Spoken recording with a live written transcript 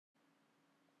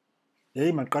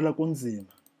Hey maqala kunzima.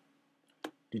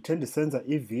 Ndithe ndisenza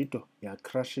ividiyo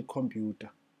yacrash ikhompyutha.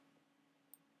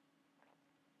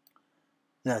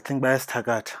 I think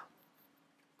bayasithakatha.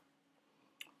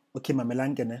 Okay,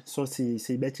 mamelani ke ne. So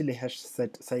siyibethile hash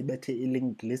set, sayibethe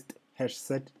i-linked list hash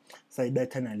set,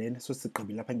 sayibetha nalena. So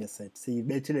sigqibile lapha ngeset.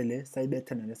 Siyibethile le,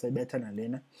 sayibetha nale, sayibetha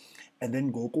nalena. And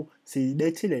then ngoku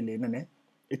siyibethile lena ne.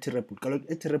 I-terrible.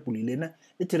 Kaloku i-terrible lena,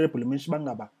 i-terrible means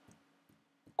bangaba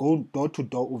go door to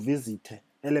door uvisithe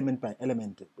element by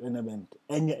element,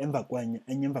 enye emva kwenye,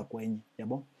 enye emva kwenye,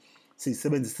 yabo.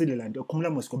 Siyisebenzisile laa nto. Khumbula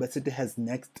mos ngoba sithi has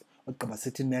next, ogqiba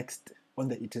sithi next on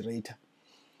the iterator.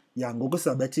 Ya ngoku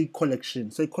sizawubetha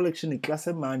i-collection. So i-collection iclass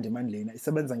emandi mani lena,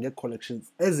 isebenza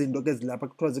ngee-collections. Ezinto ke zilapha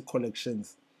kuthiwa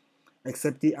zii-collections,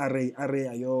 except i-array. Array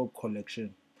ayo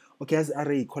collection. Okay, yazi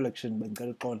i-array collection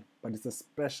bendicela uxola, but it's a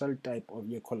special type of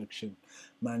your collection.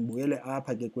 Man, buyele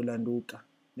apha ke kwelantuka.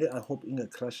 I hope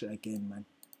ingacrash again, man.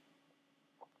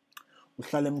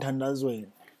 Uhlale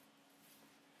emthandazweni.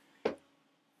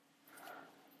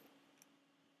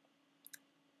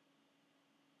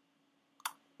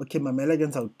 Okay, mamela ke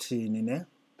ndizawuthini ne?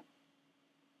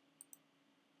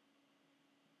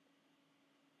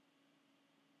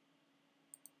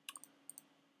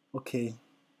 Okay.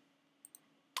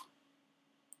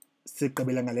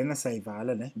 Sigqibela ngalena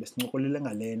sayivala ne, besincokolile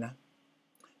ngalena.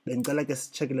 Bendicela ke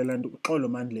sitshekile laa nto. Uxolo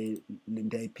mani le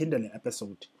ndiyayiphinda le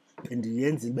episode.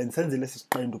 Bendisenzile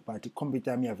sisiqendu but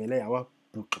ikhompyutha yam yavele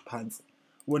yawabhuqa phantsi.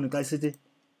 Ubone xa isithi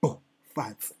bo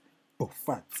fats, bo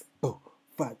fats, bo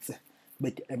fats.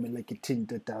 Beke eme like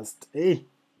i-tint dust. Hey,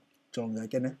 jonga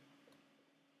ke ne.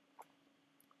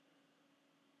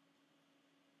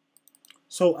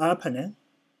 So apha ne,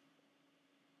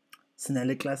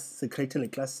 sinale class, sicreate le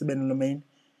class, sibe nalo main.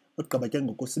 Ugqiba ke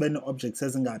ngoku sibe nee-objects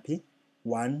ezingaphi?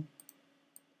 1,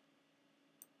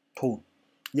 2.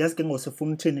 Yazi ke ngoku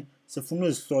sifuna uthini? Sifuna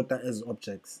uzisota ezi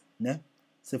objects ne,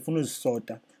 sifuna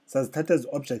uzisota. Sazithatha ezi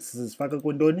objects sizifaka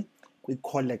kwintoni?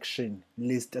 Kwi-collection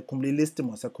list. Akhumbula i-list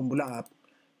mos, akhumbula apha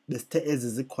besithe ezi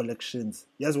zii-collections.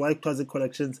 Yazi why kuthiwa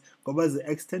zii-collections? Ngoba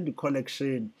zi-extend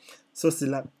i-collection. So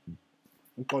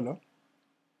uxolo.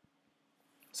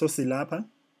 So silapha,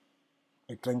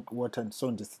 I drank water and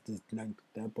so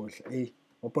ndiyabhodla. Eyi,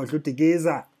 wabhodla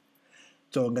udikiza.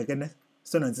 Jonga ke ne,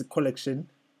 so nansi i-collection.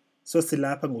 So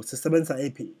silapha ngoku sisebenzisa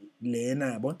ephi lena,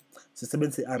 yabona?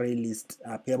 Sisebenzisa i-array list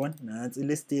apha, yabona? Nantsi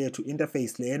i-list yethu,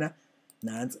 interface lena,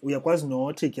 nantsi. Uyakwazi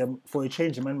nothi ke for a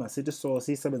change mani masithi so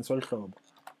siyisebenzise olu hlobo.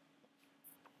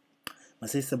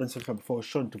 Masiyisebenzise olu hlobo for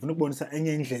sure. Ndifuna ukubonisa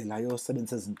enye indlela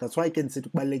yosebenzisa izinto. That's why ke ndisithi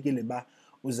kubalulekile uba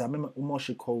uzame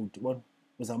umoshe i-code, ubona?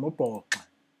 Uzame ubhoxa.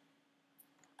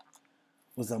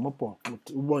 Uzame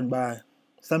ubhoxa ubone uba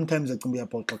sometimes uyacinga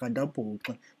uyabhoxa kanti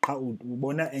awubhoxi, qha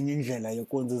ubona enye indlela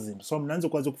yokwenza izinto. So mna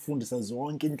ndizokwazi ukufundisa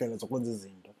zonke iindlela zokwenza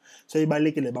izinto. So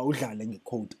ibalulekile uba udlale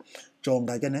ngecode.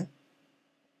 Jonga ke ne,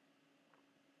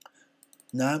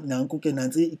 nanku ke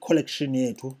nantsi i-collection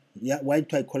yethu. Why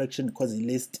kuthiwa i-collection? Because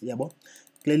i-list, yabo.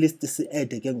 Kule list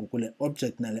si-ede ke ngoku le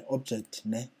object nale object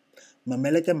ne.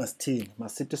 Mamele ke masithini,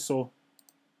 masithi so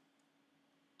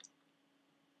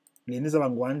lena izawuba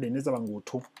ngu-1, lena izawuba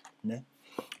ngu-2 ne.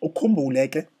 Ukhumbule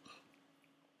ke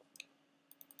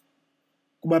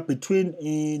kuba between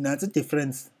nantsi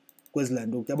i-difference kwezi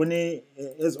lantuka. Yabona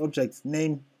ezi objects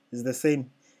name is the same,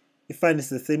 ifile is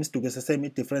the same, isiduko is the same,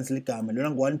 i-difference ligama.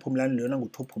 Lona ngu-1 Phumlani, lona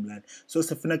ngu-2 Phumlani. So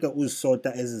sifuneka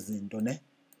uzisota ezi zinto ne.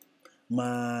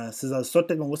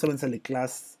 Sizazisota ke ngokusebenzisa le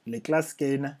class. Le class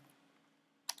ke na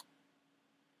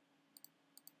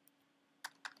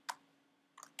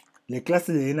le class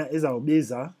lena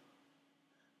izawubiza,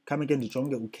 khame ke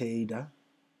ndijonge uCada,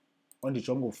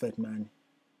 ondijonge uFatman.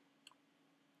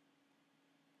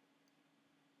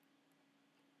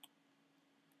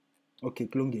 Okay,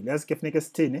 kulungile. Yazi ke funeka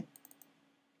sithini?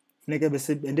 Funeka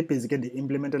bendibhizi ke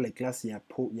ndi-implementa le class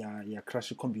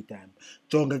yacrash ikhompyutha yam.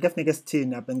 Jonga ke funeka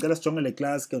sithini apha. Ndicela sijonge le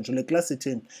class ke nje. Le class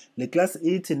ithini? Le class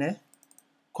ithi ne,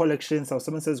 collections.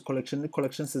 Sawusebenzisa ezi collection.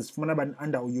 I-collection sizifumana bani?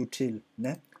 Under util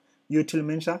ne. Util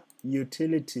mensha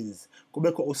utilities.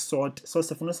 Kubekho usort. So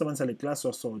sifuna usebenzisa le class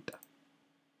yosota.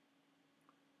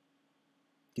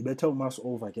 Ndibetha umouse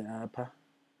over ke apha.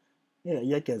 Yeah,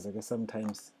 iyageza ke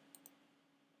sometimes.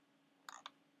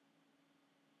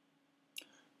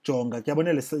 Jonga,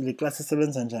 kuyabona le class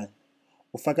isebenza njani?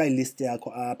 Ufaka i-list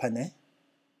yakho apha ne.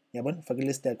 Yabona, ufaka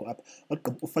i-list yakho apha.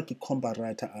 Ogqiba ufaka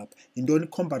i-comparator apha. Yintoni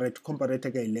i-comparator?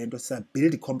 I-comparator ke yile nto,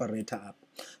 siyabuild i-comparator apha.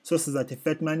 So sizathi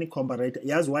Fatman comparator.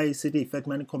 Yazi why sithi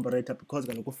i-Fatman comparator? Because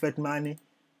kaloku uFatman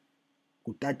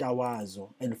ngutata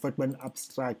wazo and uFatman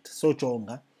abstract. So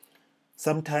jonga,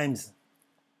 sometimes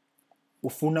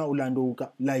ufuna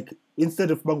ulanduka, like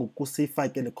instead of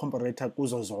bangokusifake le comparator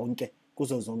kuzo zonke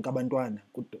abantwana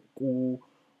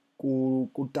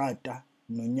kutata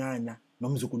nonyana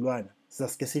nomzukulwana,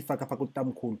 sizasike siyifaka apha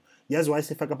kutamkhulu. Yazi why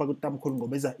sifaka apha kutamkhulu?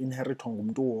 Ngoba iza inherithwa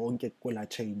ngumntu wonke kwela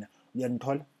chain.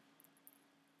 Uyanithola?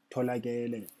 Thola ke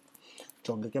le.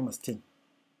 Jonga ke masithini.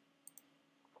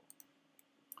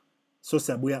 So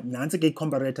siyabuya nansi ke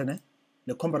i-comparator ne.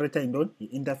 Le comparator yintoni?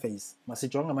 Yi-interface.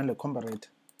 Masijonge manje le comparator.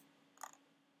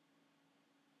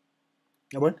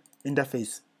 Yabona?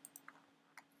 Interface.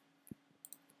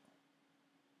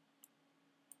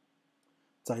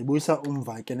 Sayibuyisa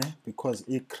umva ke ne, because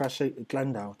i-crash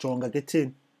iklandawo. Jonga ke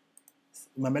thini?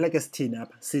 Mamela ke sithini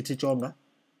apha. Sithi jonga.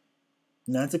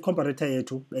 Nansi i-comparator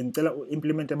yethu. Bengicela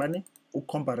u-implement bani?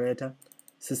 U-comparator.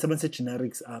 Sisebenzise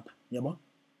generics apha. Yabo?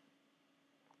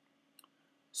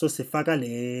 So sifaka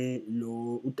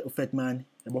lo uFatman,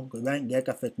 yabo, ngoba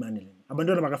ngiyeka Fatman lena.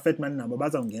 Abantwana baka Fatman nabo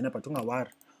bazawungena, but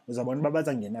ungawari. Uzabona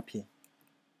babazangena phi.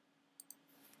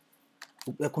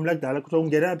 Uyakhumbula kudala kuthiwa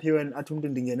ungena phi wena, athi umuntu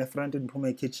ndingena front ndiphume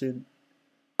ekitchen.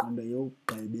 Qonda yo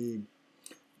bhayibeli.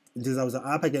 Ndizawuza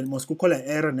apha ke mos kukho le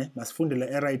error ne, masifunde le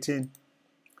error ithini.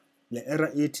 Le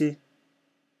error ithi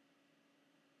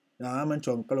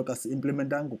manjonga kaloku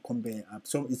asi-implementanga ucompare up.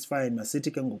 So it's fine.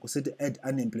 Masithi ke ngoku sithi add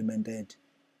unimplemented.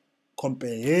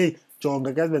 Compare. Hey,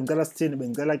 jonga ke bengicela sithini?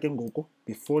 Bengicela ke ngoku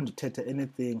before ndithethe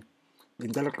anything.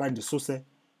 Bengicela xa ndisuse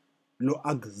lo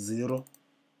arg0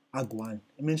 arg1.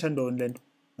 Imensha ntoni le nto?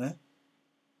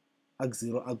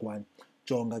 Arg0 arg1.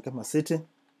 Jonga ke masithi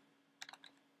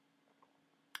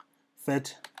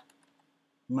fat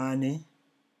money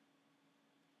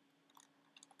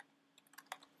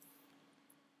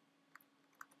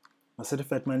masithi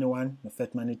fat money 1 no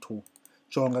fat money 2.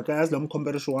 Jonga ke yazi lo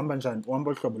mcomparison uhamba njani?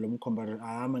 Uhamba uhlobo lo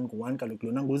mcomparison. Man ngu1 kaloku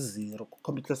lona ngu0.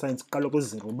 Computer science qala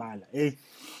ku0 ubala. Hey,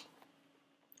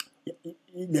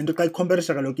 le nto xa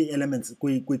icomparison kaloku ii-elements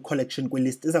kwi-collection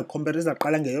kwi-list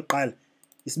izaqala ngeyoqala,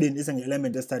 isibini ize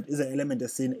nge-element esithathu, ize element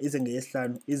esine, ize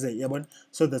ngeyesihlanu, ize yabona.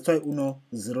 So that's why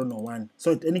uno-0 no-1.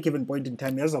 So at any given point in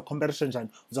time yazi uzawucomparison njani?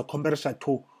 Uzawucomparison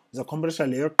 2. Uzawucomparison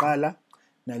leyoqala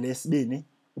nalesibini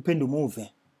uphinde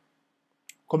umuve.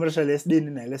 Comparison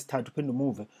lesibini nalesithathu uphinde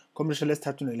umuve. Comparison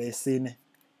lesithathu nalesine.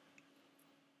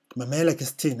 Mamela ke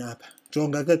sithini apha?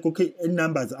 Jonga ke kukho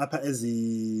i-numbers apha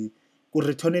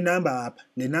ku-return i-number apha.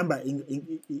 Le number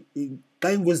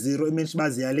xa ingu-0 imeans uba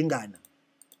ziyalingana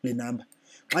le number.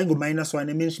 Xa ingu-1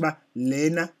 imeans uba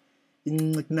lena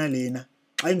incinci kunalena.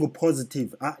 Xa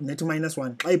ingu-positive, nethi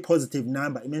 -1. Xa i-positive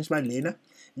number imeans uba lena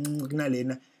incinci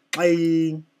kunalena. Xa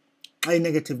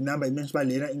i-negative number imeans uba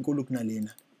lena inkulu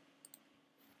kunalena.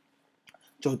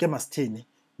 Jonga ke masithini?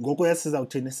 Ngoku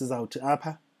sizawuthini? Sizawuthi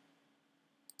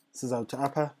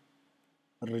apha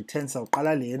return,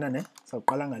 sawuqala lena ne,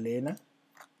 sawuqala ngalena.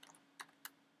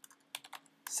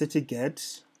 Sithi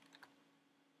get.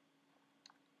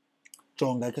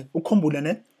 Jonga ke ukhumbule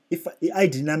ne,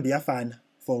 i-ID number iyafana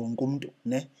for wonke umuntu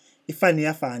ne, ifani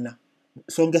iyafana,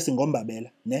 sonke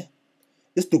singombabela ne,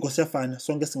 isiduko siyafana,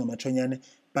 sonke singamachonyane,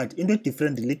 but into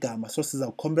different ligama. So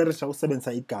sizawucomparisa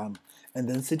usebenzisa igama, and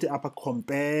then sithi apha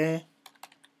compare.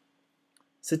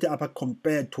 Sithi apha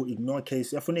compare to ignore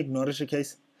case. Uyafuna ignore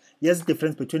case? Yes, the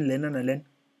difference between lena nalena.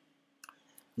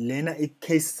 Lena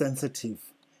i-case sensitive,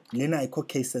 lena ayikho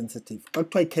case sensitive. Xa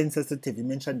kuthiwa i-case sensitive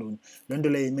imensha ntoni? Loo nto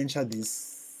leyo imensha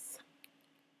this.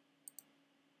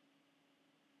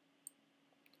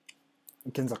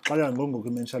 Ukhenza kuxelela ngoku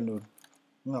imensha ntoni?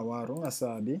 Ungawari,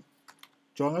 ungasabi.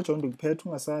 Jonga ndikuphethe,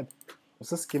 ungasabi.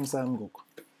 Useskim sami ngoku.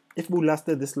 If we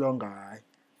lasted this long,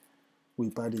 we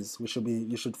buddies.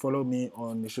 You should follow me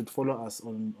on. You should follow us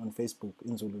on Facebook,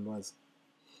 Inzululwazi.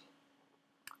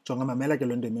 Jonga mamela ke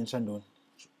lonto imensha ntoni?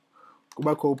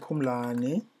 Kubakho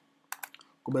uPhumlani,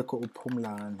 kubekho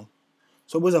uPhumlani.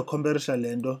 So buza comparison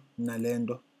lento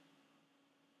nalento.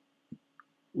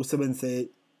 Usebenzise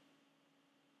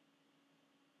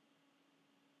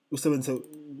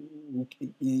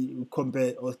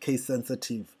compare or case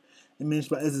sensitive. It means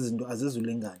ba ezi zinto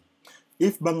azizulingana.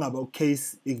 If bangaba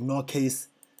case ignore case,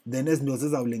 then ezinto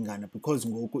zizawulingana, because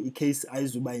ngoku i-case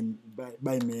ayizuba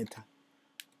imetha.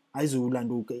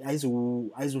 Ayizulanduka,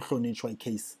 ayizuhlonitshwa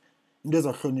i-case. Into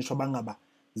ezawuhlonitshwa bangaba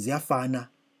ziyafana,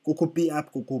 kukho p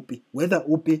up, kukho p. Whether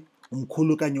upi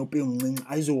umkhulu kanye upi umncinci,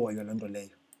 ayizuhoywa loo nto leyo.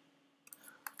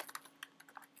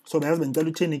 So beyazi bendicela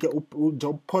uthini ke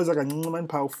uphoza kancinci mani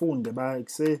phaa ufunde ba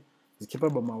zikhipha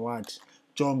bamawadi.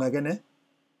 Jonga ke ne,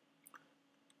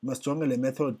 masijonge le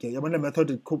method ke. Yabona le method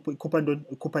ikhupha ntoni?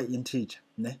 Ikhupha i-integer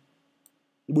ne,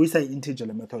 ibuyisa i-integer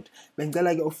le method.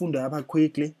 Bendicela ke ufunde apha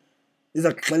quickly,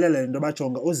 iza kuxelela le nto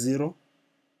bajonga u-0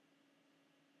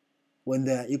 when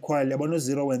they are equal. Yabona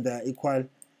 0 when they are equal,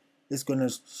 it's going to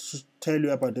tell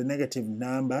you about the negative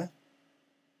number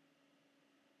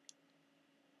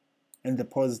and the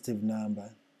positive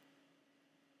number.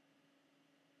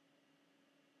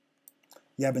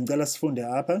 Yeah, bengicela sifunde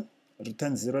apha.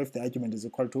 Return 0 if the argument is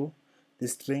equal to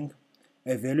this string.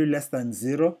 A value less than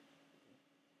 0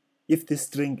 if this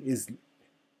string is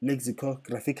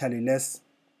lexicographically less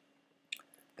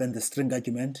than the string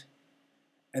argument,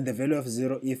 and the value of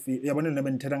 0 if uyabona le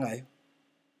ndithetha ngayo,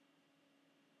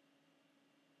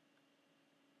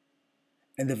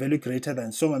 and the value greater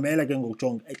than. So mamela ke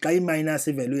ngokujonga xa i-minus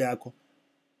i-value yakho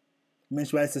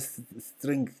imenshi uba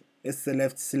string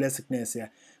esi-left sile-sickness ya,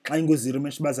 xa ingu-0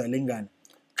 imenshi uba zalingana,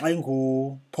 xa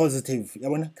ingu-positive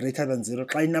yabona greater than 0,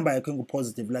 xa inumber yakho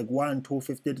ingu-positive like 1, 2,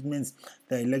 50, it means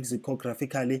they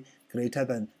lexicographically greater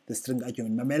than the string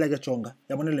argument. Mamela ke jonga,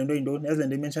 yabona le nto yintoni, yazi le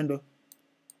nto imention nto,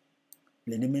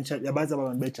 le nto imention, yabazi aba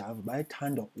bantu bejava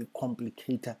bayathanda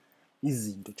ucomplicata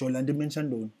izinto. Jonga le nto imention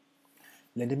ntoni,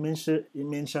 le nto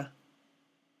imensha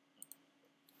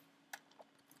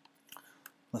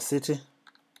masithi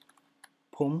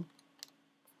Phum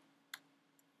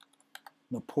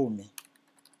noPhumi,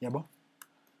 yabo,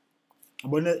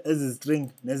 abona ezi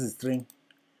string nezi string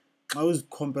xa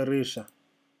uzicomparisa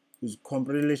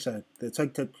that's why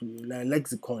kuthiwa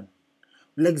lexicon.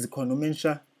 Lexicon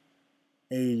umensha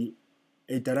a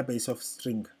database of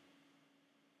string,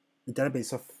 a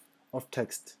database of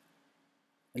text,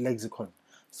 a lexicon.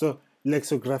 So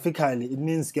lexicographically it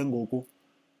means ke ngoku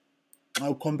xa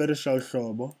ucomparisa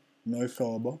uhlobo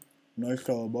nohlobo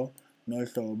nohlobo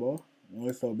nohlobo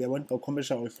nohlobo, yabona xa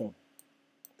ucomparisa uhlobo,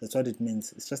 that's what it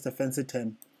means. It's just a fancy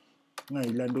term,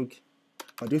 ungayilantuki,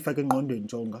 but uyifake engqondweni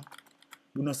jonga,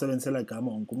 unosebenzisela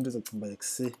gama wonke umuntu ezocinga uba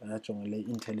yekusi ayajonga le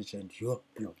intelligent. Yo.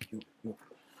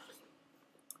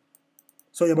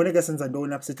 So yabona ke senza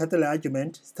ntoni apha, sithathe le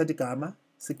argument, sithathe igama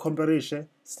sicomparisse,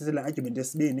 sithathe le argument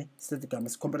yesibini sithathe igama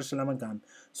sicomparisse la magama.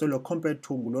 So lo compared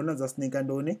to ngulona zasinika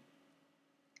ntoni,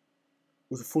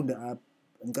 ufunde apha,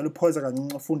 ngicela uphoze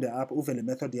kancinci ufunde apha uve le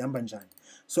method ihamba njani.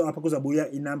 So apha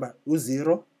kuzabuya inumber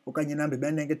u-0 okanye inumber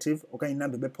ibe negative okanye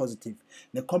inumber ibe positive.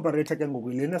 Le comparator ke ngoku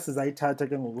lena sizayithatha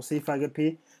ke ngoku siyifake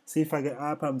phi, siyifake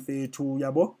apha mfethu,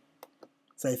 yabo,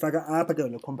 sayifaka apha ke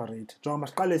le comparator. Jonga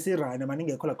masiqale siyirane mani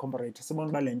ingekho la comparator sibone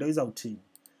uba le nto izawuthini.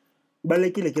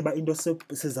 Ibalulekile ke uba into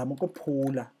sizama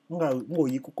ukophula,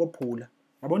 ungoyiki ukophula.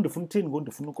 Yabo ndifuna uthini ngoku,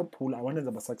 ndifuna ukophula, I want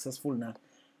to be successful now.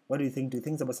 What do you think? Do you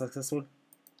think it's successful?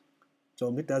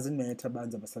 Jonga, it doesn't matter uba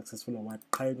nzaba successful or what,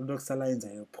 qha into kusala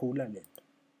yenzayo phula le nto.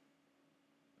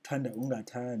 Uthanda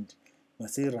ungathandi,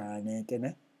 masiyirane ke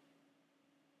ne.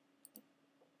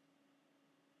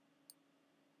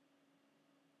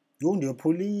 Yho,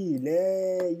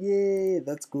 ndiyophulile, yeah,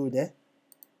 that's good, eh?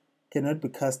 Cannot be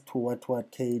cast to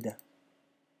what Kada.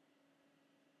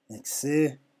 Next,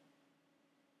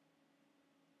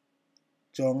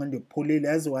 jonga ndiyophulile,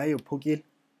 yazi why yophukile?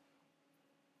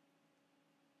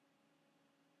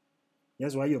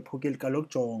 Yazi why yophukile? Kaloku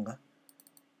jonga,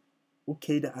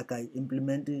 uKada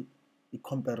akayi-implement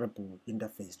i-comparable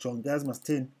interface. Jonga yazi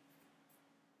masithini?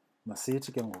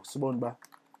 Masithi ke ngoku sibone uba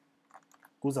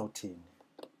kuzawuthini.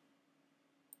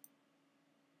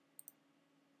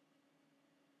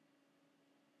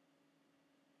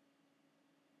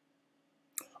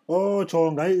 Oh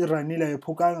jonga iranile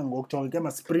ayiphukanga ngoku, jonga ke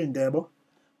masprinte yabo,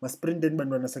 masprinteni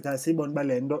bantwana sekhaya siyibone uba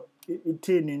le nto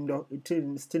ithini into,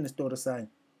 sithini story sayo.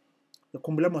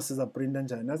 Ukhumbula mos sizaprinta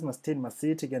njani, yazi masithini,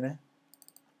 masithi ke ne.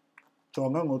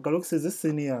 Jonga ngoku kaloku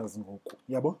sizi-seniors ngoku,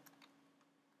 yabo,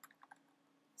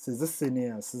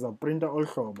 sizi-seniors, sizawuprinta olu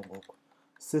hlobo ngoku.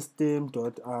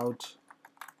 System.out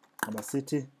aba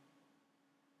sithi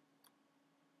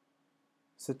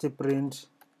print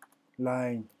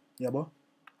line, yabo,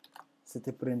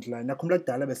 sithi print line. Nakhumbula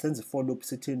kudala besenza i-for loop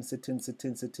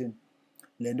sithini.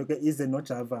 Le nto ke ize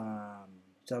no-Java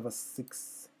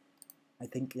 6, I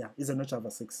think, yeah, ize no-Java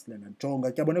 6 lena.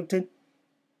 Jonga ke yabona kuthini,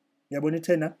 yabona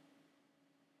ithena,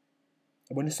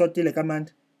 yabona isotile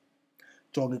kamandi.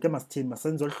 Jonga ke masithini,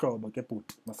 masenze olu hlobo ke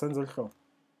bhuti, masenze olu hlobo.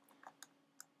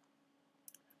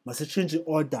 Masitshintshe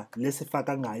i-order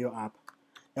lesifaka ngayo apha.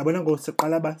 Yabona ngoku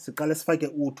siqala sifake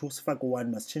u-2 sifake u-1,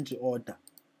 masitshintshe i-order.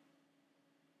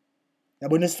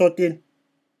 Yabona isotile,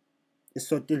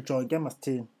 jonga ke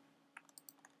masithini,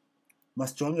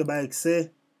 masijonge uba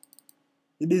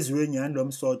ibiziwe nyhani lo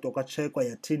msoto kwatshekwa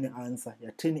yathini answer,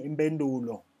 yathini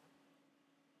impendulo.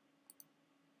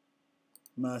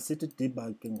 Masithi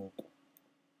debug ke ngoku.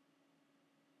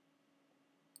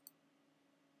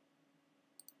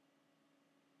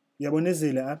 Yabona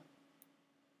izile apha,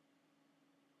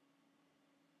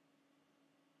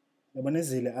 yabona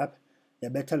izile apha.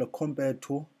 yabetha le compare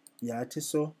to yathi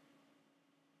so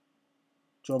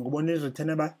jonga ubona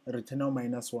i-return return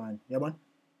minus 1 yabona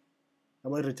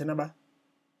yabo i-return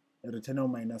return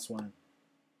minus 1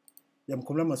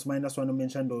 yamkhulula mas minus 1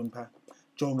 umention ndoni pha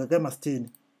jonga ke masithini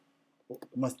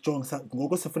masijonga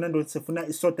ngoku sifuna ndoni sifuna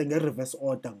isorte nge-reverse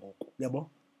order ngoku yabo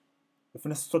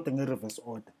sifuna sisorte nge-reverse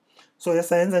order so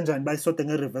yasayenza njani ba isorte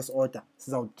nge-reverse order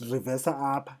sizawureversa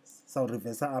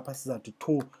apha sizawuthi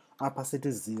 2 apha sithi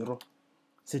 0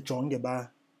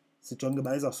 sijonge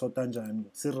ba izawusota njani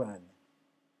sirane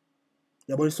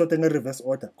yabo isorte nge-reverse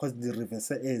order because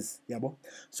ndi-reverse ezi yabo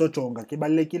so jonga ke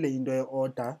ibalulekile into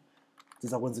ye-order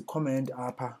ndiza kwenza i-comment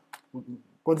apha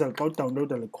kwenzela xa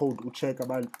udownloada le code uchecka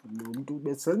uba lo mntu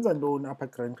besenza ntoni apha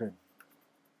grand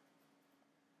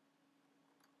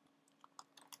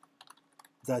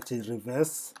zathi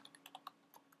reverse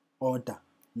order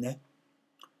ne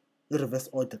i-reverse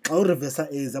order xa ureversa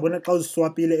ezi yabona xa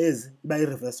uziswapile ezi iba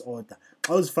i-reverse order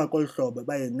xa uzifaka olu hlobo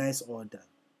iba yi-nice order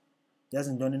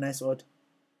yazi ntoni i-nice order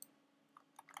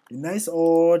i-nice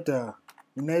order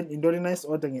intoni i-nice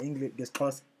order nge-English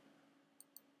ngeXhosa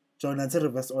jonga nantsi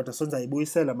i-reverse order so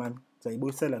ndizayibuyisela man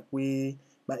ndizayibuyisela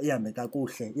ba ihambe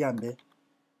kakuhle ihambe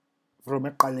from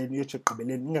ekuqaleni uyotsho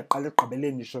ekugqibeleni ingaqali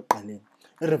ekugqibeleni uyotsho ekuqaleni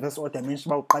i-reverse order means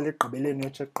uba uqala ekugqibeleni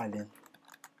uyotsho ekuqaleni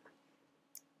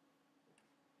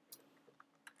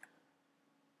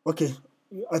okay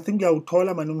I think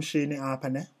uyawuthola man umshini apha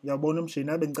ne uyawubona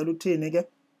umshini abe ndicela uthini ke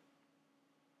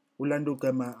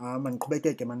ulanduke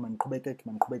maniqhubekeke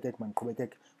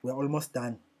maniqhubekeke we are almost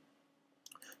done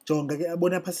jonga ke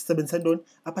yabona apha sisebenzisa ntoni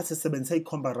apha sisebenzisa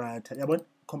i-comparator yabona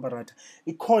i-comparator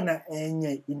ikhona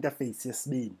enye interface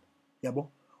yesibini yabo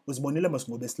uzibonile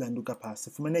masingobe silanduka pha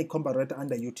sifumene i-comparator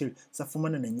under util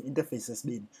safumana nenye interface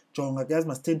yesibini jonga ke yazi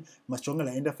masithini masijonge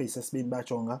la interface yesibini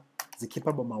bajonga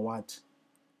zikhipha bomawati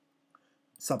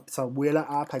sawubuyela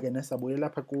apha ke ne sabuyela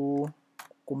apha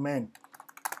ku-main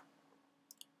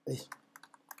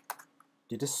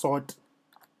ndithi sort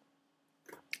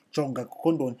jonga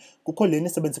kukho ntoni kukho lena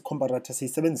isebenzisa i-comparator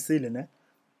siyisebenzisile ne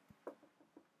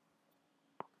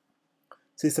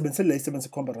siyisebenzisile le isebenzisa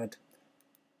i-comparator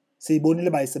siyibonile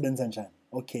ba isebenza njani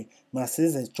okay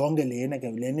masize jonge lena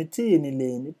ke lena ithini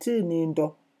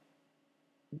into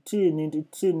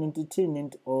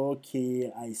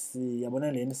okay I see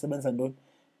yabona lena isebenza ntoni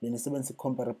lena isebenza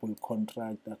i-comparable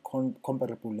contract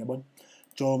comparable yabona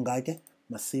jonga ke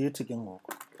masithi ke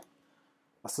ngoku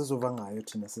asizova ngayo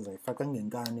thina sizayifaka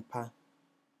ngenkani pha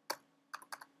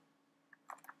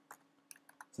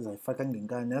sizayifaka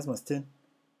ngenkani yazi masithini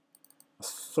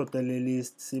sotele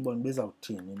list sibone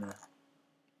bezawuthini na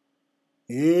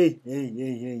hey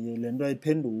le nto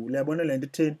ayiphendule yabona le nto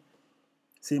ithini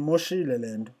siyimoshile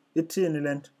le nto ithini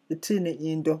le nto ithini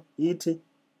into ithi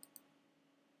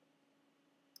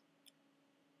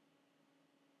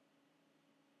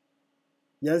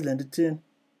yazi le nto ithini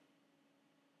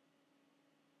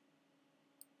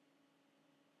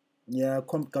yeah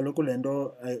kaloku le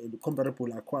nto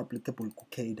comparable akho applicable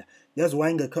ku-CADA yazi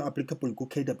why ingekho applicable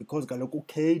ku-CADA because kaloku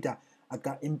u-CADA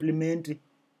aka-implement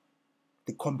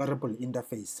the comparable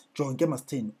interface jonke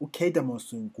masithini u-CADA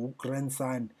mos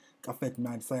ngu-grandson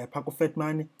ka-Phumlani saya phaa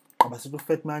ku-Phumlani gqaba sithi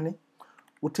u-Phumlani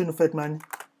uthini u-Phumlani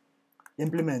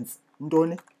implements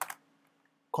ntoni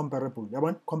comparable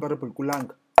yabona comparable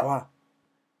kulanga qwa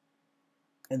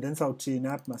and then sawuthini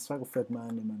apha masifake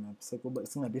u-Phumlani manapha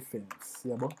singabi fans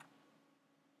yabo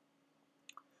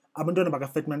abantwana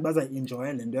baka-Phumlani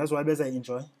bazayi-enjoya le nto yazi why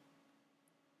bezayi-enjoya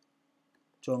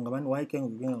jonga abantu why ke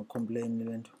ngoku ingacomplaini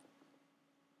le nto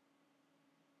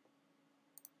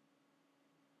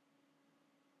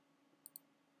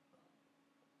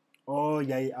oh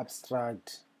yayi-abstract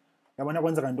yabona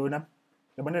kwenzeka ntoni apha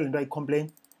yabona le nto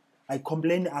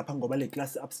ayicomplaini apha ngoba le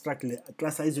class abstract le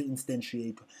class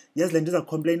ayizo-instantiatwa yazi le nto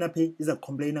iza-complaina phi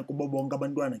iza-complaina kubo bonke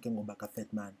abantwana ke ngoba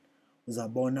ka-Phumlani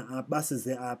uzabona apha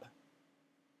basize apha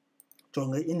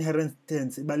jonga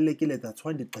i-inheritance ibalulekile that's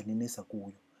why ndigxininisa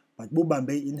kuyo but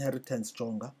bubambe i-inheritance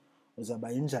jonga uzawuba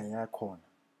yinja yakhona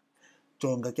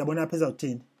jonga kuyabona apha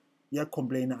izawuthini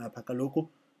iyacomplaina apha kaloku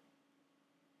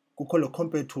kukho lo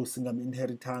compare to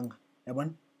singam-inherithanga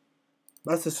yabona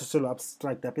basisoselo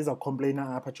abstract apha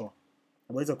izawucomplaina apha jonga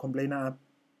yabo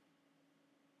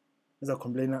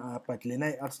izawucomplaina apha but lena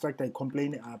i-abstract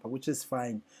ayicomplaini apha which is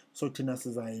fine so thina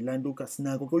sizayilantuka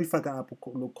sinako kuyifaka apha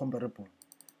lo comparable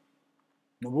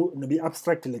noba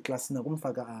i-abstract le class sinako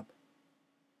umfaka apha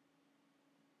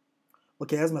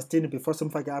okay yazi masithini before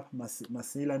simfake apha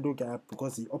masiyilantuke apha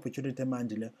because yi-opportunity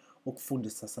emandi le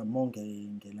ukufundisa samo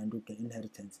ngelantuke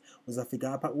inheritance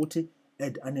uzafika apha uthi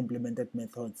add unimplemented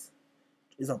methods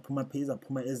izawuphuma phi,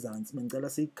 izawuphuma ezantsi. Bendicela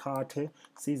siyikhathe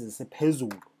siyizise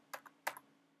phezulu.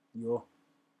 Yho,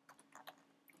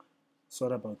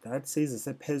 sorry about that.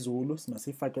 Siyizise phezulu,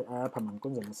 simasiyifake apha man,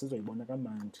 kwenzela sizoyibona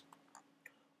kamandi.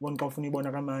 Ubona xa ufuna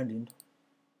uyibona kamandi into,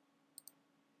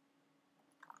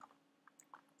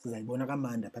 sizayibona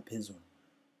kamandi apha phezulu.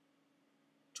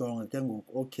 Jonga ke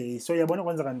ngoku. Okay, so uyabona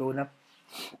kwenzeka ntoni apha?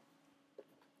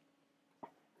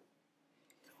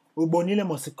 Ubonile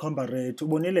mos i-comparator,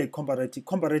 ubonile i-comparator.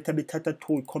 I-comparator bithatha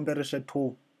 2, i-comparison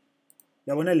 2.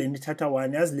 Yabona le ithatha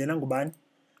 1. Yazi lena ngubani?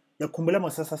 Yakhumbula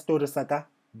mos esa story saka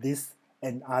this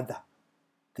and other.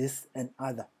 This and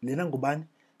other. Lena ngubani?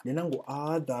 Lena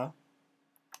ngu-other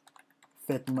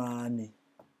Phumlani.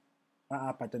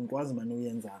 But andikwazi mani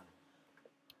uyenzanga.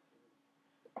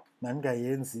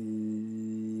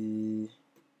 Mandingayenzi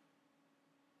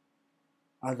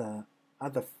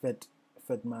other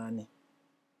Phumlani.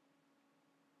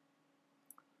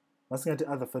 Masingathi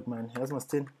other Phumlani. Yazi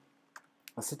masithini?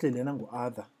 Masithi lena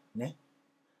ngu-other, ne?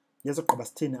 Yazogqiba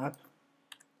sithini apha?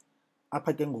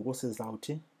 Apha ke ngoku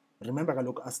sizawuthi, remember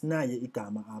kaloku asinaye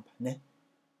igama apha, ne?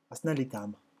 Asinalo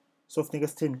igama. So funeka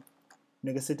sithini?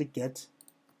 Funeka sithi get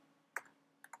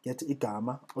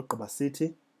igama, ogqiba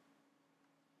sithi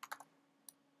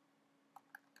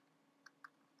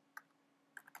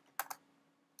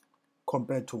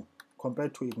compare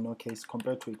to ignore case,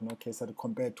 ati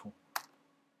compare to.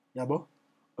 Yabo?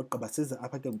 Ogqiba size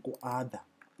apha ke ku-other.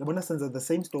 Yabona senza the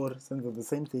same story, senza the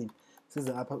same thing. Size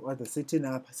apha ku-other, sithini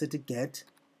apha? Sithi get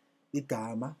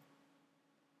igama.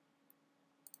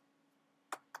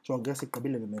 Jonga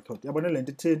sigqibile le method. Yabona le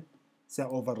nto ithini? Siya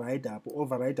override apha.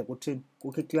 Override kuthini?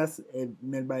 Kukho i-class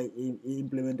emele uba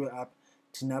i-implementwe apha.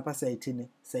 Thina apha siyayithini?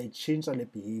 Siyayitshintsha le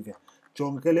behavior.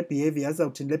 Jonga ke le behavior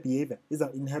yazawuthini le behavior?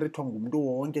 Iza-inherithwa ngumntu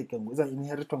wonke ke ngoku.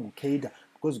 Iza-inherithwa nguCader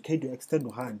because uCader u-extend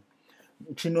uHani.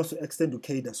 Uchinoso extend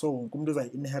uCader, so wonke umuntu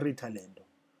uzayi-inheritha le nto.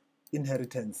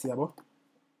 Inheritance, yabo?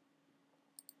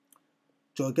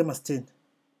 Jonga ke masithini?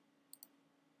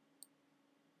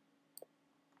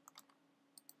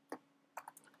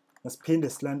 Masiphinde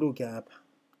silantuke apha.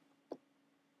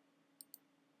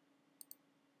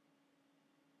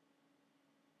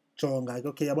 Jonga ke,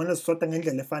 okay, yabona sisota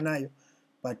ngendlela efanayo,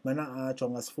 but mana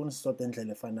jonga sifuna sisota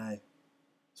ngendlela efanayo.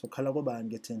 So khala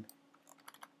kobani ke thina?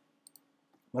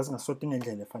 Masingasoti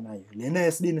ngendlela efanayo. Lena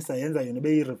yesibini sayenza yona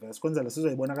ibe yi-reverse, kwenzela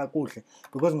sizoyibona kakuhle,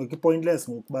 because ngoku i-pointless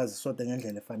ngokuba zisote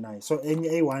ngendlela efanayo. So enye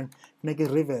A1 funeka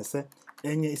i-reverse,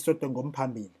 enye isote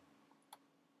ngomphambili.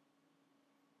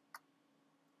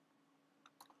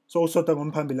 So usota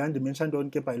ngomphambili andimensha ntoni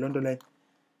ke by loo nto leyo?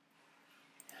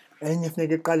 Enye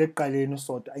funeka iqale ekuqaleni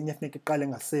usota, enye funeka iqale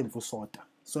ngasemva usota.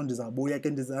 So ndizawubuya ke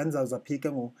ndizawuza phi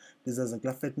ke ngoku? Ndizaza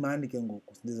kulaa Phumlani ke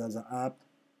ngoku, ndizaza apha.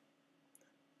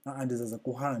 Ndizaza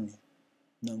kuHani,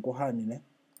 nankuHani, ne?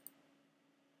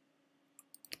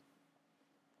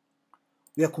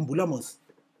 Uyakhumbula mos?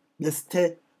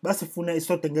 Besithe basifuna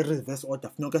isote nge-reverse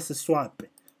order, funeka siswape.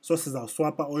 So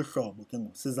sizawuswapa olu hlobo ke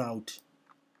ngoku. Sizawuthi,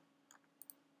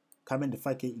 khame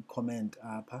ndifake i-comment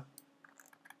apha.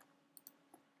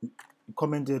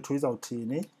 I-comment yethu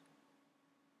izawuthini?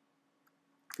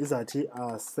 Izathi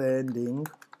ascending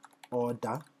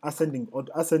order. Ascending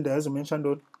order. Ascending yazimensha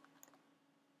ntoni?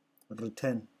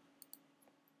 Return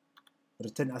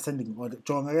ascending order.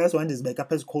 Jonga yazi wandizibeka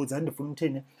phezu codes, andifuna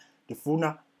uthini?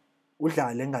 Ndifuna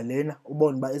udlale ngalena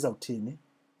ubone uba izawuthini.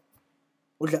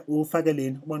 Ufake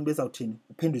lena ubone uba izawuthini.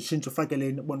 Uphinde utshintshe ufake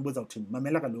lena ubone uba izawuthini.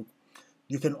 Mamela kaloku.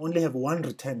 You can only have one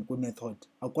return kwi-method.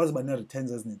 Awukwazi uba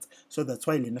nee-returns ezininzi. So that's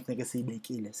why lena funeke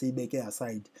siyibekile, siyibeke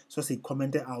aside. So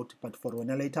siyicommente out, but for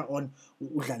wena later on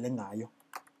udlale ngayo.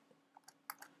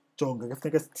 Jonga ke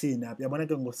funeka sithini apha? Yabona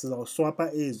ke ngoku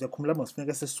sizawuswapa ezi. Yakhumbula mos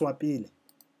funeka siswapile.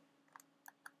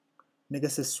 Funeka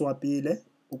siswapile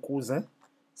ukuze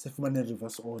sifumane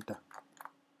reverse order.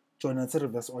 Jonga nantsi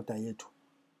reverse order yethu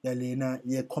yalena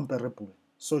ye-comparable.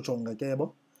 So jonga ke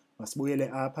yabo, masibuyele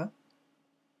apha.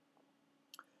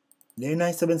 Lena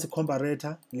isebenzisa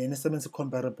i-comparator, lena isebenzisa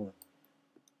i-comparable.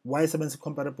 Why isebenzisa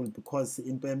i-comparable? Because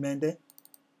implemente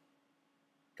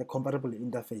the comparable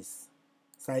interface.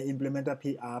 Sayi-implementa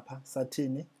phi apha,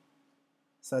 sathini?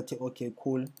 Sathi okay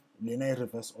cool, lena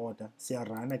i-reverse order.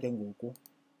 Siyarana ke ngoku.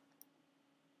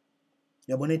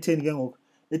 Yabona ithini ke ngoku?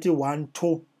 Ithi 1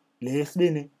 2, le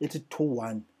yesibini ithi 2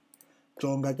 1.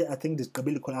 Jonga ke, I think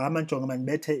ndizigqibile khona. Jonga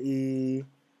mandibethe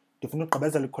ndifuna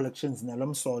ugqibezela i-collections nalo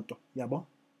msoto, yabo?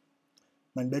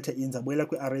 Mandibethe ndizabuyela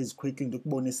kwi-arrays quickly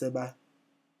ndikubonise ba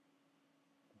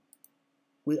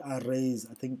kwi-arrays,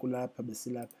 I think kulapha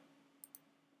besilapha.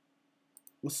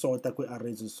 Usota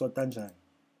kwi-arrays usota njani?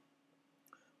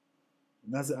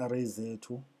 Nazi arrays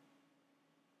zethu.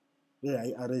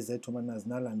 i-array zethu mana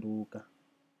zinalanduka.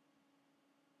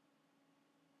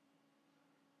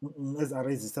 Ezi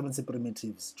arrays zisebenzisa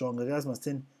primitives. Jonga ke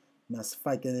masithini,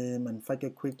 manifake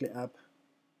quickly up.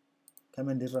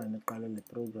 Khame ndirane kuqala le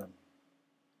program.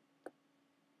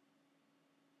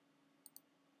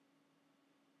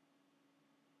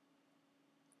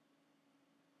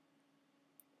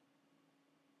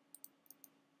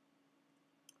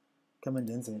 Khame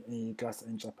ndenze i-class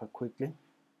entsha apha quickly.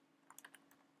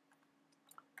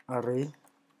 Array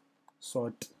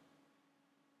sort.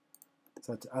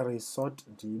 Sathi array sort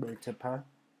ndiyibethe phaa.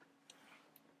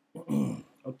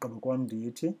 Ogqiba kwam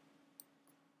ndithi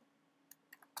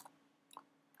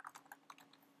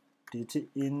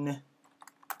in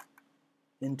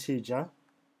integer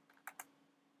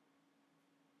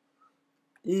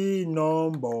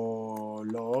inombolo,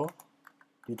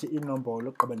 ndithi inombolo.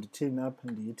 Ogqiba ndithini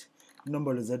apha, ndithi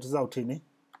inombolo zethu zizawuthini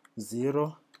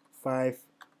 0, 5,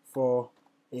 4,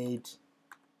 8,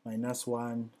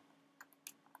 -1.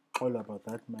 All about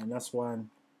that, -1.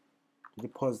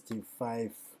 Ndithi positive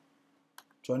 5.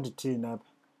 John ndithini apha,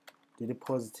 ndithi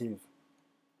positive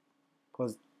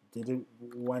ndithi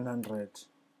 100.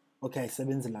 Okay,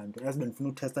 ayisebenzi laa nto. Yazi bendifuna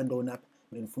uthesta ntoni apha,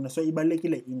 bendifuna, so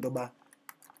ibalulekile into yoba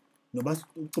noba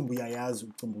ucimba uyayazi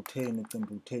ucimba utheni,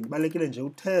 ibalulekile nje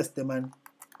utheste man,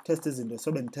 utheste izinto.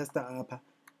 So bendithesta apha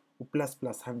u++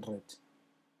 100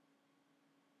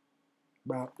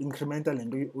 ba incrementa le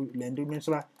nto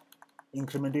imention uba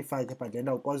increment uyifake, but le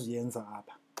nto awukwazi uyenza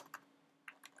apha.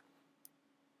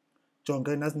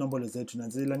 Jonke nazi inombolo zethu,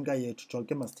 nantsi ilanka yethu.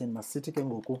 Jonke masithini, masithi ke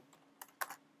ngoku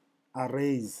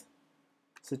arrays,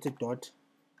 sithi dot,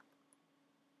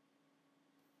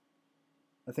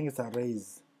 I think it's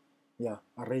arrays, yeah,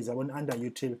 arrays. Yabona under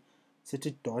util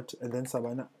sithi dot, and then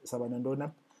sabana ntoni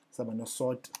apha, sabana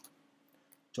sort.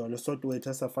 Jo lo sort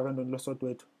wethu safaka ntoni, lo sort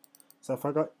wethu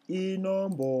safaka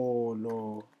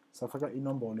inombolo,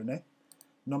 ne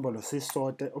inombolo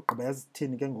sisorte. Ogqiba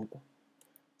yazithini ke ngoku,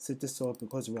 sithi sort,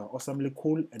 because we are awesomely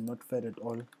cool and not fed at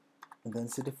all. And then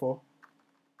sithi for,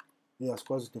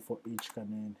 iyasikwazi ukuthi for each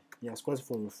kanene, iyasikwazi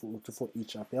for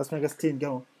each apha. Yafuneka sithini ke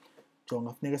ngoku,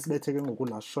 jonga, funeka sibethe ke ngoku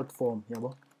la short form,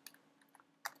 yabo.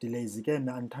 Ndilazy ke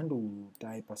mna, andithanda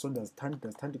utypa, so ndazithanda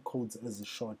ii-codes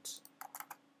ezi-short.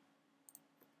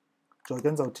 Jonke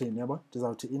ndizawuthini, yabo,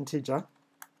 ndizawuthi integer,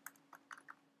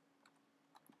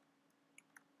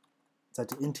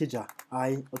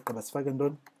 I. Ogqiba sifake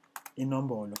ntoni,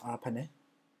 inombolo apha, ne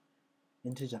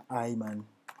integer I man,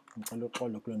 ngicela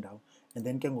uxolo kuloo ndawo. And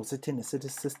then ke ngoku sithini, sithi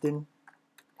system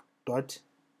dot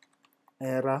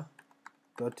error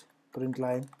dot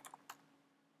println.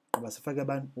 Ogqiba sifake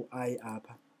bani, u-I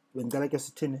apha. Bendicela ke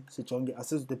sithini, sijonge,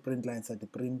 asizuthi println, sathi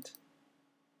print.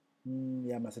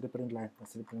 Yeah, masithi println.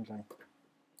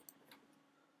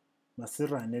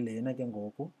 Masirane lena ke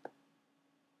ngoku.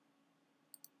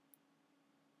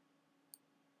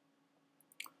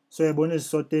 So yabona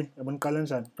izisote, yabona iqala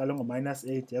njani, iqala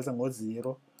ngo-8, yaza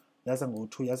ngo-0, yaza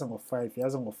ngo-2, yaza ngo-5,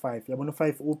 yaza ngo-5. Yabona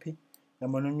u-5 uphi,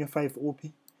 yabona omnye u-5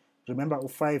 uphi. Remember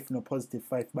u-5 no-positive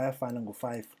 5 bayafana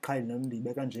ngo-5, qha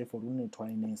ndiyibeka nje for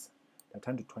unotwinisa,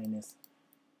 ndathanda utwinisa.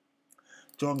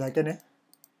 Jonga ke ne,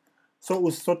 so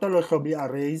usisota lo hlobo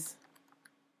ii-arrays.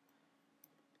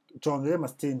 Jonga ke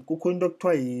masithini, kukho into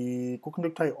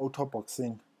ekuthiwa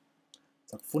yi-autoboxing.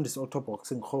 Ndiza kufundisa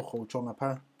i-autoboxing rhorho. Jonga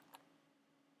phaa,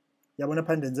 yabona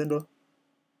phaa ndenze nto,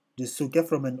 ndisuke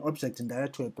from an object ndaya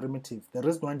to a primitive. The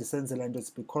reason why ndisenzela into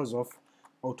is because of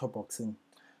autoboxing.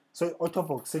 So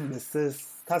i-autoboxing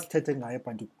khasithethe ngayo,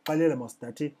 but ndikuxelele mos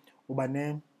ndathi uba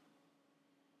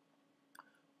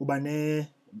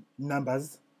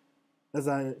ne-numbers,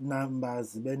 eza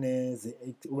numbers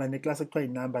uba neclass ekuthiwa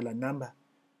yi-number. Laa number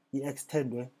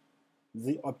i-extendwe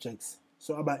zii-objects.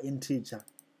 So aba-integer,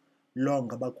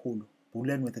 long abakhulu,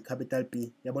 boolean with a capital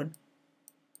B, yabona,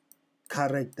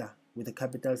 character with a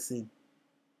capital C.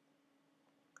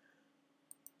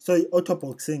 So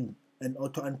i-autoboxing and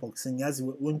auto-unboxing, yazi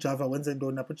unjava wenze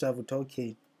ntoni apha. Ujava uthi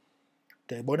okay,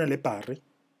 ndiyayibona le bhari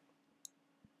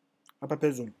apha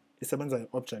phezulu isebenza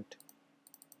nge-object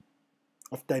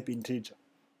of type integer,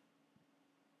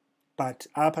 but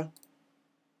apha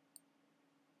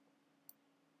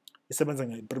isebenza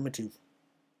nge-primitive.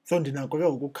 So ndinako ke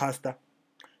ukukhasta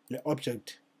le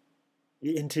object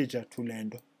i-integer to le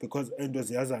nto, because ento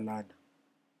ziyazalana.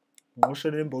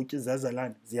 Ngqusho neembotyi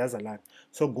ziyazalana.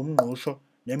 So ngumngqusho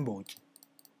neembotyi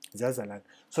ziyazalana.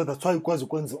 So that's why ukwazi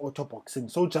ukwenza i-autoboxing.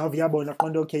 So uJava uyabona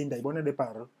qonto, okay, ndayibona le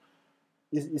bhari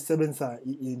isebenzisa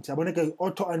i-int. Yabona ke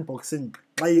i-auto-unboxing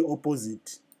xa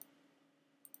iyi-opposite.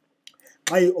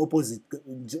 xa i-opposite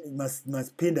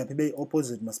masiphinda apha ibe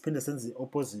yi-opposite, masiphinda senze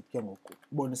i-opposite ke ngoku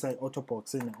ubonisa i-auto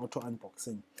boxing ne-auto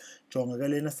unboxing. Jonga ke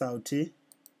lena sawuthi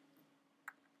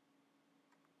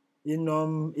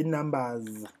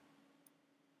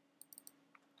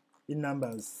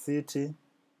i-numbers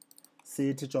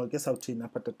sithi jonga ke sawuthini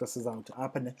apha tata, sizawuthi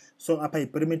apha ne, so apha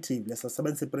yi-primitive le,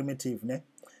 sasebenzisa i-primitive ne,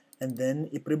 and then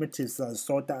i-primitive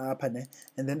sizazisota apha ne,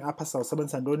 and then apha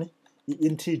sawusebenzisa ntoni,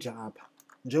 i-integer apha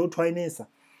nje uthwayinisa.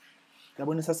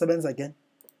 Yabona isasebenza again,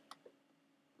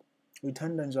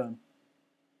 uyithanda njani,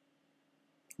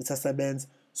 isasebenza.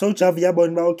 So Java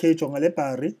yabona uba okay, jonga le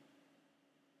bhari.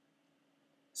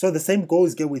 So the same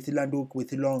goes ke with ilantuku,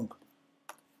 with ilong.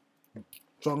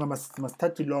 Jonga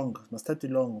masithathe ilong, masithathe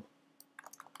ilong.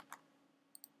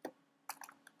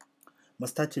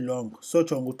 So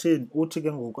jonga uthini, uthi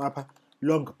ke ngoku apha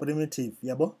long primitive,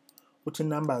 yabo, uthi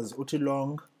numbers, uthi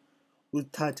long,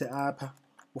 uthathe apha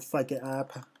ufake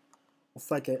apha,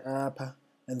 ufake apha,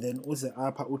 and then uze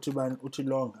apha uthi bani, uthi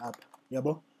long apha,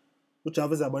 yabo.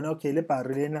 uJava uzabona okay le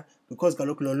bhari lena, because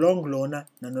kaloku lo long lona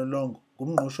nanolong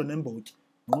ngumngqusho nembotyi,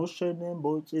 ngqusho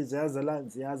nembotyi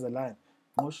ziyazalana,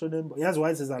 ngqusho nembotyi. Yazi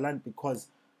why zizalana? Because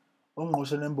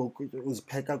ungqusho nembotyi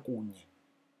uzipheka kunye,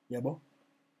 yabo,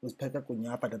 uzipheka kunye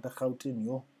apha tata eRhawutini.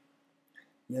 Yho,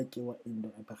 iyatyiwa into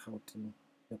apha eRhawutini,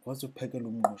 uyakwazi uphekela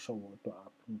umngqusho wodwa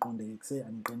apha, ndiqonde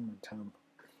kuseyamqeni mathambo.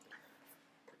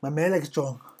 Mamela ke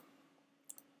jonga,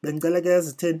 bendicela ke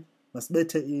yazitheni,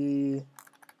 masibethe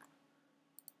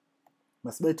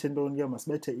ntoni ke,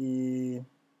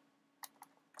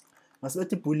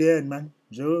 masibethe iboolean man,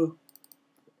 nje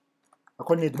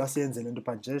akho need basiyenze le nto,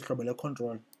 but nje hlobo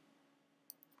le-control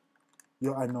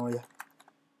yo-anoya.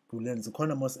 Boolean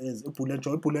zikhona mos ezi, iboolean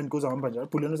nje, iboolean kuzahamba njani,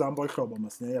 iboolean uzahamba olu hlobo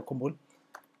masineya, khumbula.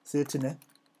 Sithi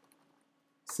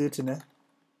ne,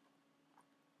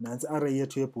 nantsi array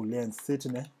yethu ye-booleans, sithi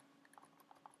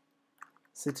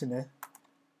ne,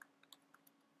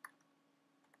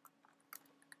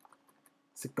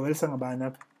 sigqibelisa ngabani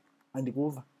apha,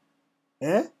 andikuva,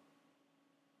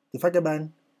 ndifake bani,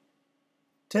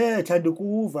 thetha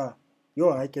ndikuva.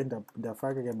 Yho hayi ke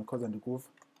ndiyafaka ke because andikuva.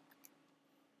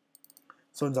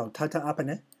 So ndizawuthatha apha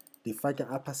ne, ndifake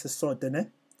apha sisote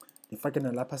ne, ndifake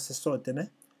nalapha sisote ne,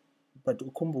 but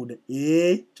ukhumbule,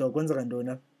 jonga kwenzeka ntoni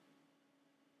apha,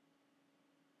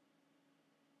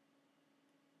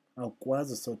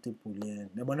 awukwazi usota iboolean.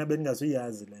 Yabona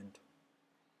bendingazuyazi le nto.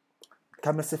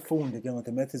 Khame sifunde ke ngoku,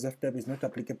 the method of step is not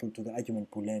applicable to the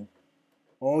argument boolean.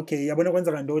 Okay, yabona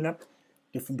kwenzeka ntoni apha,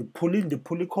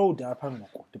 ndiphula icode apha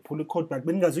ngoku, ndiphula icode, but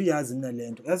bendingazuyazi mna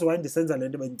le nto. Yazi why ndisenza le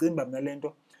nto, bendicinga uba mna le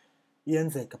nto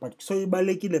iyenzeka, but so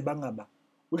ibalulekile bangaba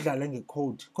udlale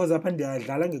ngecode, because apha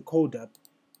ndiyadlala ngecode apha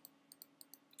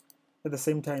at the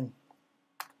same time,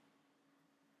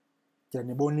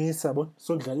 ndiyanibonisa bona.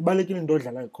 So ibalulekile into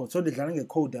odlala ngecode, so ndidlala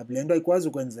ngecode apha, le nto ayikwazi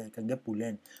ukwenzeka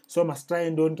ngeboolean. So masitraye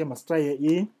ntoni ke,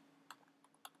 masitraye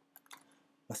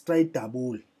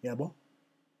double, yabo,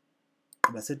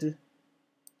 basithi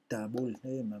double,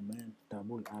 hey my man,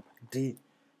 double apha, D,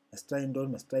 masitraye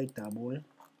ntoni, masitraye double.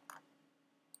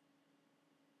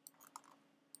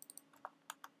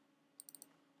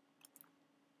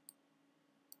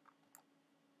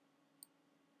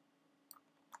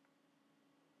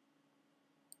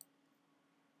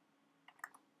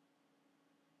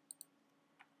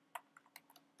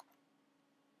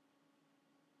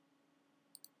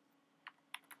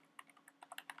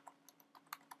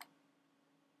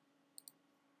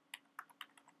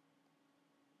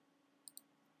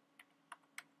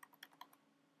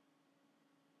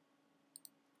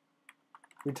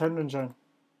 Uyithanda njani?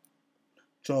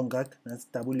 Jonga nasi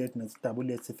double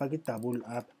yet, sifake i-double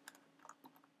apha.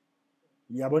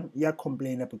 Yabona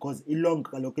iyacomplaina because ilong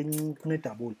kaloku encinci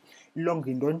kune-double. Ilong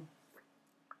yintoni?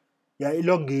 Ya,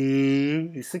 ilong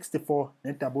yi-64,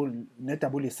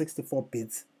 ne-double yi-64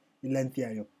 bits i-length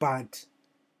yayo, but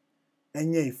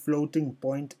enye yi-floating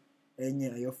point,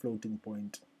 enye ayo-floating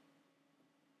point.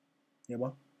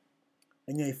 Yabo?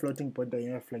 Enye yi-floating point, enye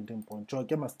ayo-floating point. Jonga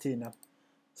ke masithini apha,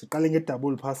 siqale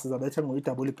nge-double phaa, sizabetha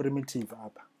ngoyi-double i-primitive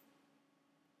apha.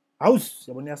 Hawus,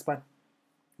 yabona iyasipana,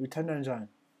 uyithanda njani?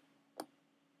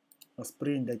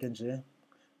 Masprinte ke nje,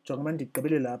 jonga manje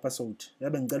ndigqibelele apha sowuthi,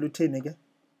 yabe ngicela uthini ke?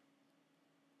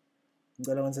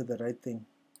 Ngicela wenze the right thing,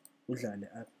 udlale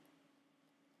apha,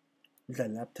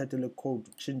 uthathe le code,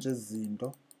 utshintshe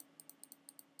izinto,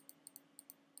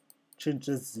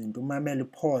 umamele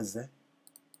uphoze,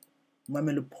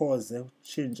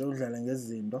 utshintshe, udlale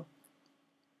ngezinto.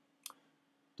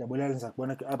 Ndiyabulela, ndiza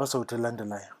kubona ke apha sowuthi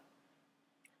elandelayo.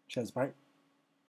 Cheers, bye.